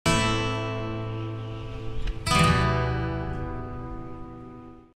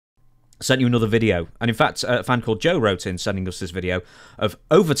sent you another video. And in fact, a fan called Joe wrote in sending us this video of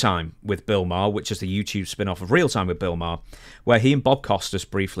Overtime with Bill Maher, which is the YouTube spin-off of Real Time with Bill Maher, where he and Bob Costas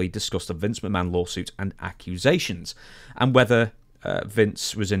briefly discussed the Vince McMahon lawsuit and accusations, and whether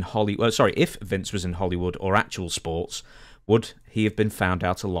Vince was in Hollywood. If Vince was in Hollywood or actual sports, would he have been found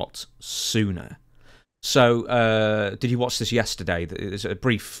out a lot sooner? So, did you watch this yesterday? It's a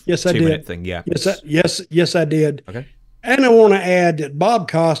brief 2-minute thing. Yeah. Yes, I did. Okay. And I want to add that Bob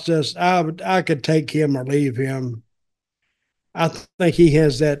Costas, I could take him or leave him. I think he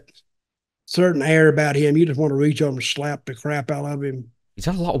has that certain air about him. You just want to reach over and slap the crap out of him. He's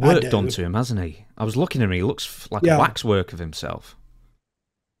had a lot of work done to him, hasn't he? I was looking at him. He looks like a waxwork of himself.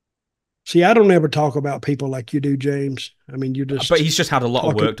 See, I don't ever talk about people like you do, James. I mean, you just... But he's just had a lot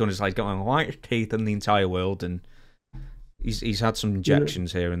of work done. He's like got white teeth in the entire world, and he's had some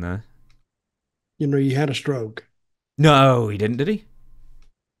injections here and there. You know, he had a stroke. No, he didn't, did he?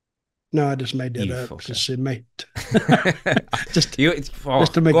 No, I just made that up. Just to make just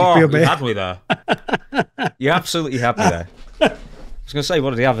to make you feel bad. You had me there. You absolutely had me there. I was going to say, what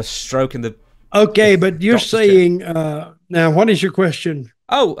did he have? A stroke in the... Okay, but you're saying... now, what is your question?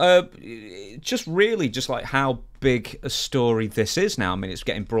 Oh, just like how big a story this is now. I mean, it's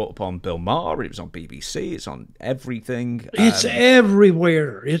getting brought up on Bill Maher. It was on BBC. It's on everything. It's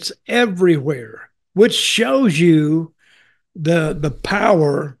everywhere. It's everywhere, which shows you the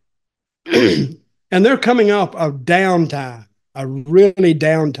power. And they're coming off a downtime, a really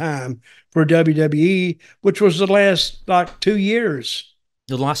downtime for WWE, which was the last 2 years.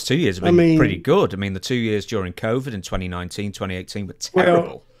 The last 2 years have been pretty good. I mean, the 2 years during COVID in 2019, 2018 were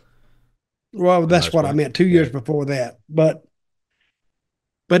terrible. Well, that's what I meant. 2 years before that. But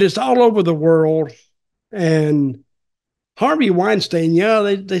it's all over the world. And Harvey Weinstein,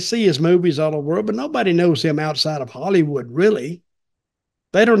 they see his movies all over the world, but nobody knows him outside of Hollywood, really.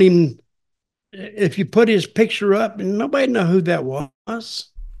 They don't even, if you put his picture up, nobody know who that was.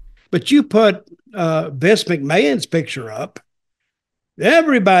 But you put Vince McMahon's picture up,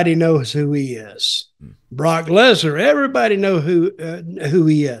 everybody knows who he is. Brock Lesnar, everybody knows who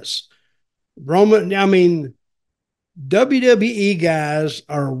he is. Roman, I mean, WWE guys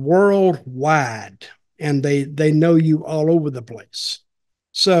are worldwide, and they know you all over the place.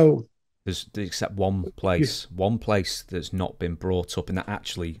 So there's except one place that's not been brought up, and that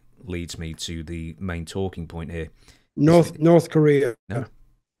actually leads me to the main talking point here. North Korea. No,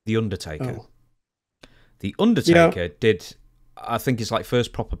 The Undertaker. Oh. The Undertaker did, I think, his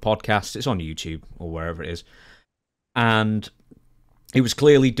first proper podcast. It's on YouTube or wherever it is, and it was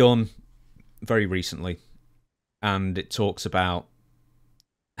clearly done very recently, and it talks about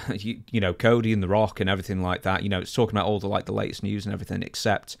Cody and The Rock and everything like that. It's talking about all the latest news and everything,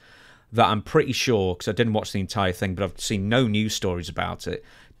 except that I'm pretty sure, because I didn't watch the entire thing, but I've seen no news stories about it,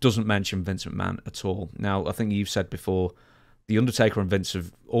 doesn't mention Vince McMahon at all. Now, I think you've said before, The Undertaker and Vince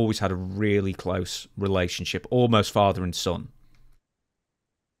have always had a really close relationship, almost father and son.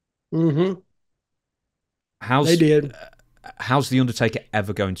 Mm-hmm. They did. How's The Undertaker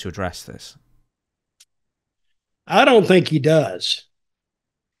ever going to address this? I don't think he does.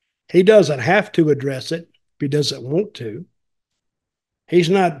 He doesn't have to address it if he doesn't want to. He's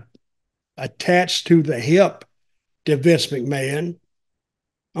not attached to the hip to Vince McMahon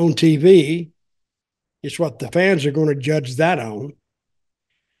on TV. It's what the fans are going to judge that on.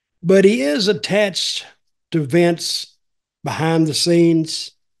 But he is attached to Vince behind the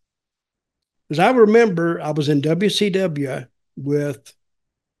scenes. Because I remember I was in WCW with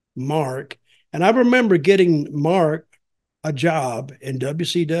Mark, and I remember getting Mark a job in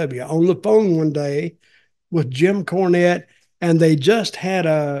WCW on the phone one day with Jim Cornette, and they just had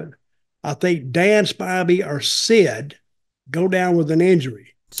I think Dan Spivey or Sid go down with an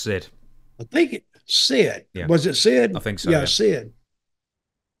injury. Sid. I think Sid. Yeah. Was it Sid? I think so. Yeah, Sid.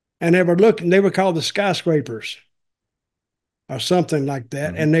 And they were called the Skyscrapers or something like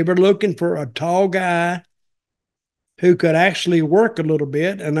that. Mm-hmm. And they were looking for a tall guy who could actually work a little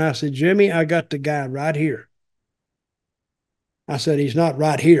bit. And I said, Jimmy, I got the guy right here. I said, he's not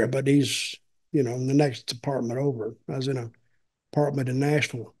right here, but he's, in the next apartment over. I was in an apartment in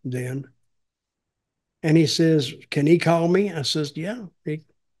Nashville then. And he says, can he call me? I says, yeah.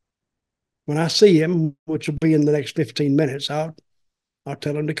 When I see him, which will be in the next 15 minutes, I'll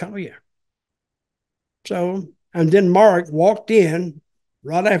tell him to call you. So, and then Mark walked in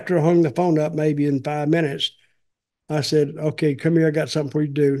right after I hung the phone up, maybe in 5 minutes. I said, okay, come here. I got something for you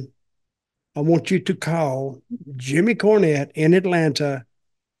to do. I want you to call Jimmy Cornette in Atlanta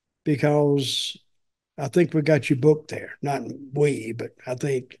because I think we got you booked there. Not we, but I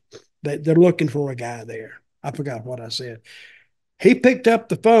think that they're looking for a guy there. I forgot what I said. He picked up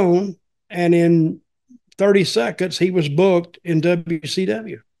the phone And in 30 seconds, he was booked in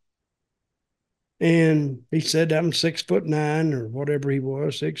WCW. And he said, I'm 6'9" or whatever he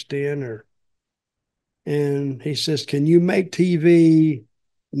was, 6'10" or, and he says, can you make TV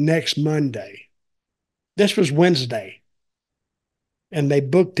next Monday? This was Wednesday. And they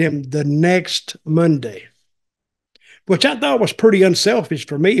booked him the next Monday, which I thought was pretty unselfish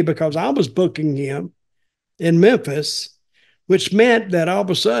for me because I was booking him in Memphis, which meant that all of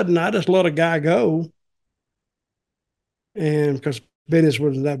a sudden I just let a guy go. And because business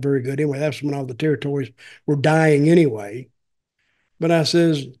wasn't that very good anyway, that's when all the territories were dying anyway. But I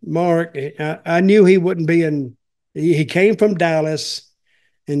says, Mark, I knew he wouldn't be in, he came from Dallas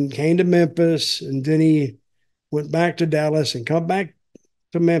and came to Memphis, and then he went back to Dallas and come back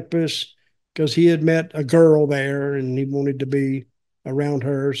to Memphis because he had met a girl there and he wanted to be around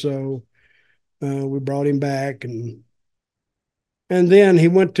her. So we brought him back, and then he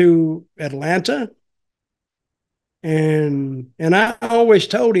went to Atlanta, and I always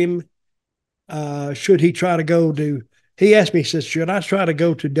told him, should he try to go to, he asked me, he says, should I try to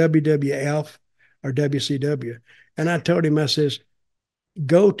go to WWF or WCW? And I told him, I says,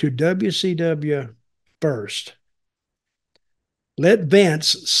 go to WCW first. Let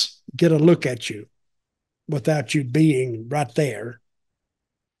Vince get a look at you without you being right there,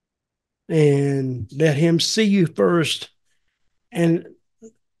 and let him see you first. And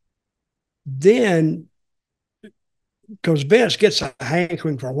then, because Vince gets a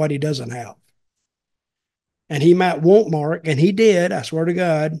hankering for what he doesn't have. And he might want Mark, and he did, I swear to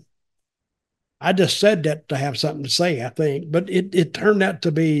God. I just said that to have something to say, I think. But it turned out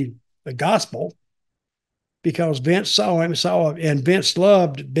to be the gospel because Vince saw him, and Vince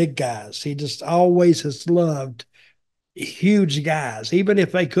loved big guys. He just always has loved huge guys, even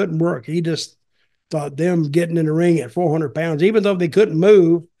if they couldn't work. He just thought them getting in the ring at 400 pounds, even though they couldn't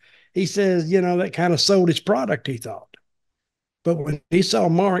move, he says, that kind of sold his product, he thought. But when he saw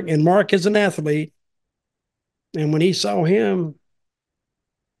Mark, and Mark is an athlete, and when he saw him,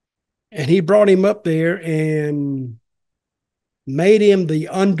 and he brought him up there and made him the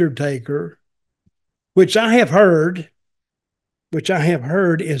Undertaker, which I have heard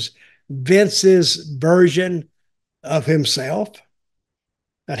is Vince's version of himself,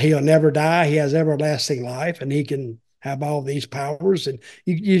 that he'll never die. He has everlasting life, and he can have all these powers, and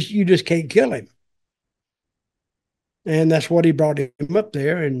you just can't kill him. And that's what he brought him up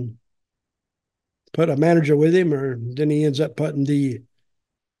there and put a manager with him, or then he ends up putting the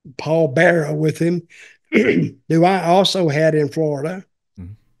Paul Bearer with him, who I also had in Florida,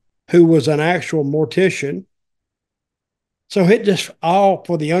 who was an actual mortician. So it just all,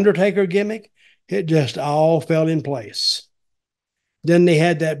 for the Undertaker gimmick, it just all fell in place. Then they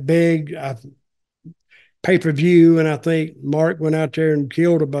had that big pay-per-view, and I think Mark went out there and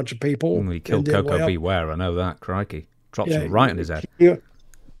killed a bunch of people. He killed Coco Beware, I know that, crikey. Dropped him right in his head.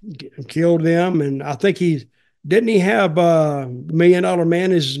 Killed them, and I think didn't he have $1 Million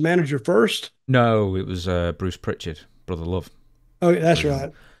Man as his manager first? No, it was Bruce Pritchard, Brother Love. Oh, that's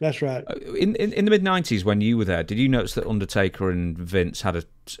right. That's right. In the mid-90s, when you were there, did you notice that Undertaker and Vince had a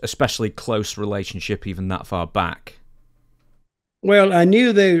especially close relationship even that far back? Well, I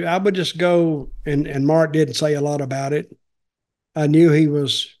knew I would just go, and Mark didn't say a lot about it. I knew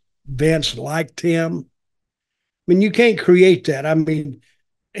Vince liked him. I mean, you can't create that. I mean,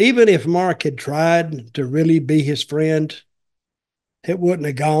 even if Mark had tried to really be his friend, it wouldn't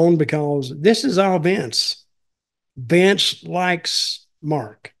have gone, because this is all Vince. Vince likes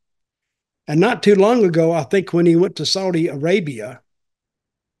Mark. And not too long ago, I think when he went to Saudi Arabia,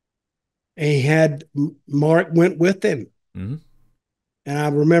 he had Mark went with him. Mm-hmm. And I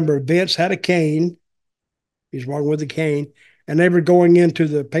remember Vince had a cane. He's walking with a cane. And they were going into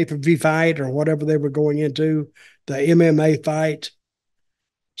the pay-per-view fight or whatever they were going into, the MMA fight.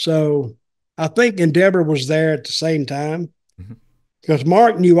 So I think Endeavor was there at the same time, because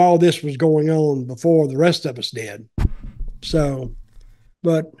Mark knew all this was going on before the rest of us did. So,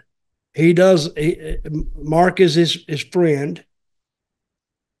 but Mark is his friend.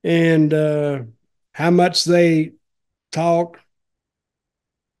 And how much they talk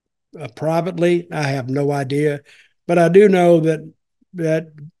privately, I have no idea. But I do know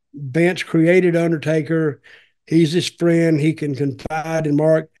that Vince created Undertaker. He's his friend. He can confide in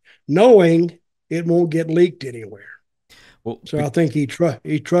Mark, knowing it won't get leaked anywhere. Well, so I think he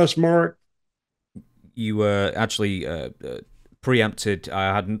trusts Mark. You actually preempted.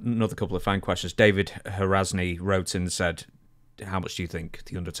 I had another couple of fan questions. David Harasny wrote in and said, how much do you think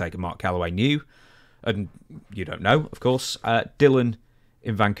the Undertaker Mark Calloway knew? And you don't know, of course. Dylan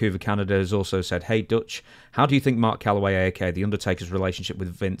in Vancouver, Canada, has also said, "Hey Dutch, how do you think Mark Calloway, aka The Undertaker's relationship with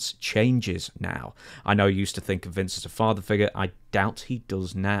Vince changes now? I know you used to think of Vince as a father figure. I doubt he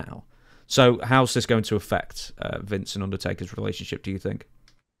does now. So how's this going to affect Vince and Undertaker's relationship, do you think?"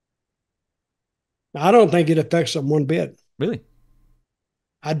 I don't think it affects them one bit. Really?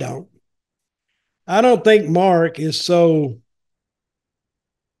 I don't. I don't think Mark is so.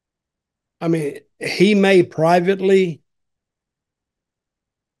 I mean, he may privately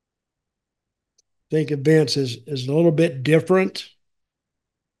think of Vince is a little bit different,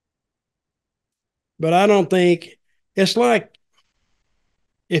 but I don't think it's like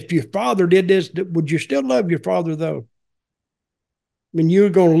if your father did this, would you still love your father though? I mean, you're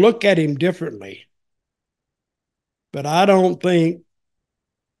going to look at him differently. But I don't think.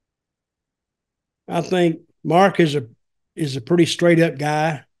 I think Mark is a pretty straight up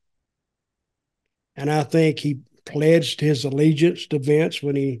guy, and I think he pledged his allegiance to Vince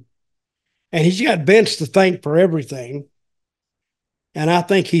and he's got Vince to thank for everything. And I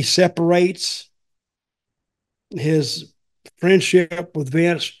think he separates his friendship with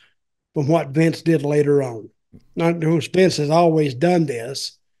Vince from what Vince did later on. Not because Vince has always done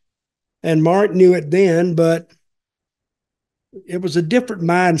this, and Mark knew it then, but it was a different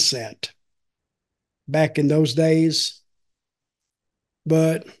mindset back in those days.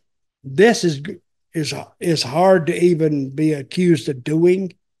 But this is hard to even be accused of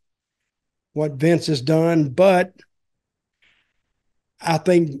doing what Vince has done. But I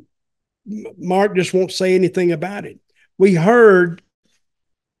think Mark just won't say anything about it. We heard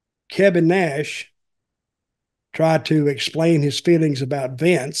Kevin Nash try to explain his feelings about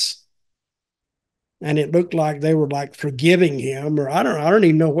Vince, and it looked like they were like forgiving him, or I don't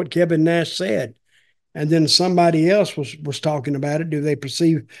even know what Kevin Nash said. And then somebody else was talking about it. Do they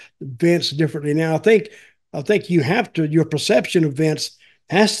perceive Vince differently now? I think you have to. Your perception of Vince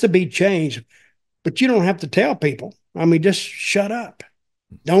has to be changed, but you don't have to tell people. I mean, just shut up.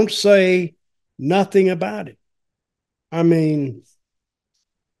 Don't say nothing about it. I mean,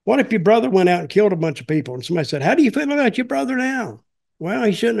 what if your brother went out and killed a bunch of people and somebody said, "How do you feel about your brother now?" Well,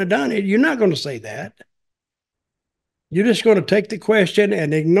 he shouldn't have done it. You're not going to say that. You're just going to take the question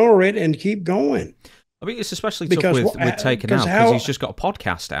and ignore it and keep going. I mean, it's especially tough with Taken Out because he's just got a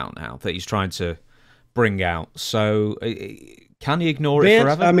podcast out now that he's trying to bring out. So can he ignore it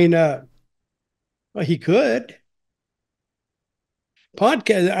forever? I mean, well, he could.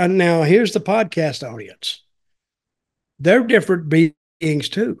 Podcast. Now, here's the podcast audience. They're different beings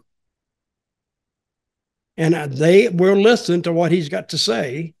too. And they will listen to what he's got to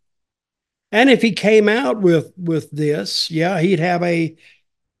say. And if he came out with this, yeah, he'd have a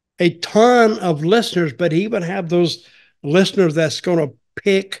ton of listeners, but he would have those listeners that's going to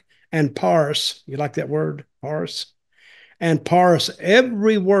pick and parse. You like that word, parse? And parse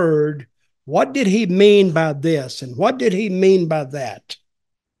every word. What did he mean by this? And what did he mean by that?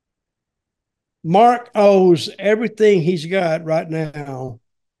 Mark owes everything he's got right now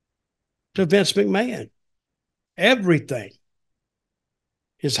to Vince McMahon. Everything.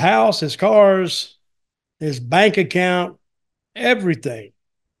 His house, his cars, his bank account, everything.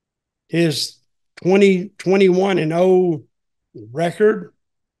 His 2021-0 record,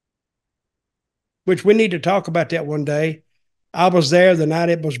 which we need to talk about that one day. I was there the night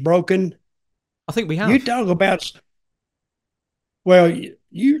it was broken. I think we have. You talk about, well,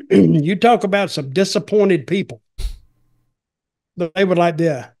 you talk about some disappointed people. They were like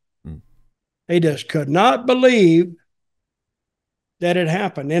that. They just could not believe that it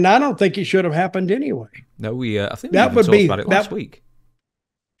happened. And I don't think it should have happened anyway. No, I think we even talked about it last week.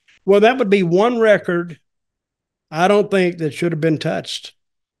 Well, that would be one record I don't think that should have been touched.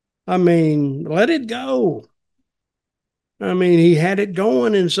 I mean, let it go. I mean, he had it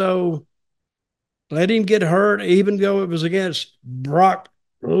going, and so let him get hurt, even though it was against Brock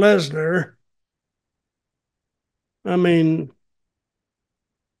Lesnar. I mean,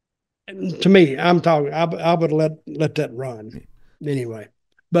 to me, I'm talking. I would let that run anyway.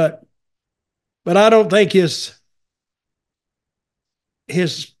 But I don't think his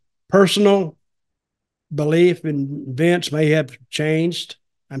personal belief in Vince may have changed.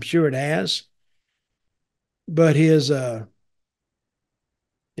 I'm sure it has. But his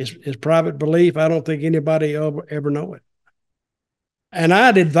private belief, I don't think anybody ever know it. And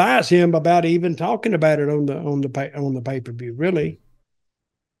I'd advise him about even talking about it on the pay-per-view. Really,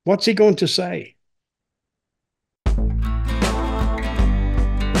 what's he going to say?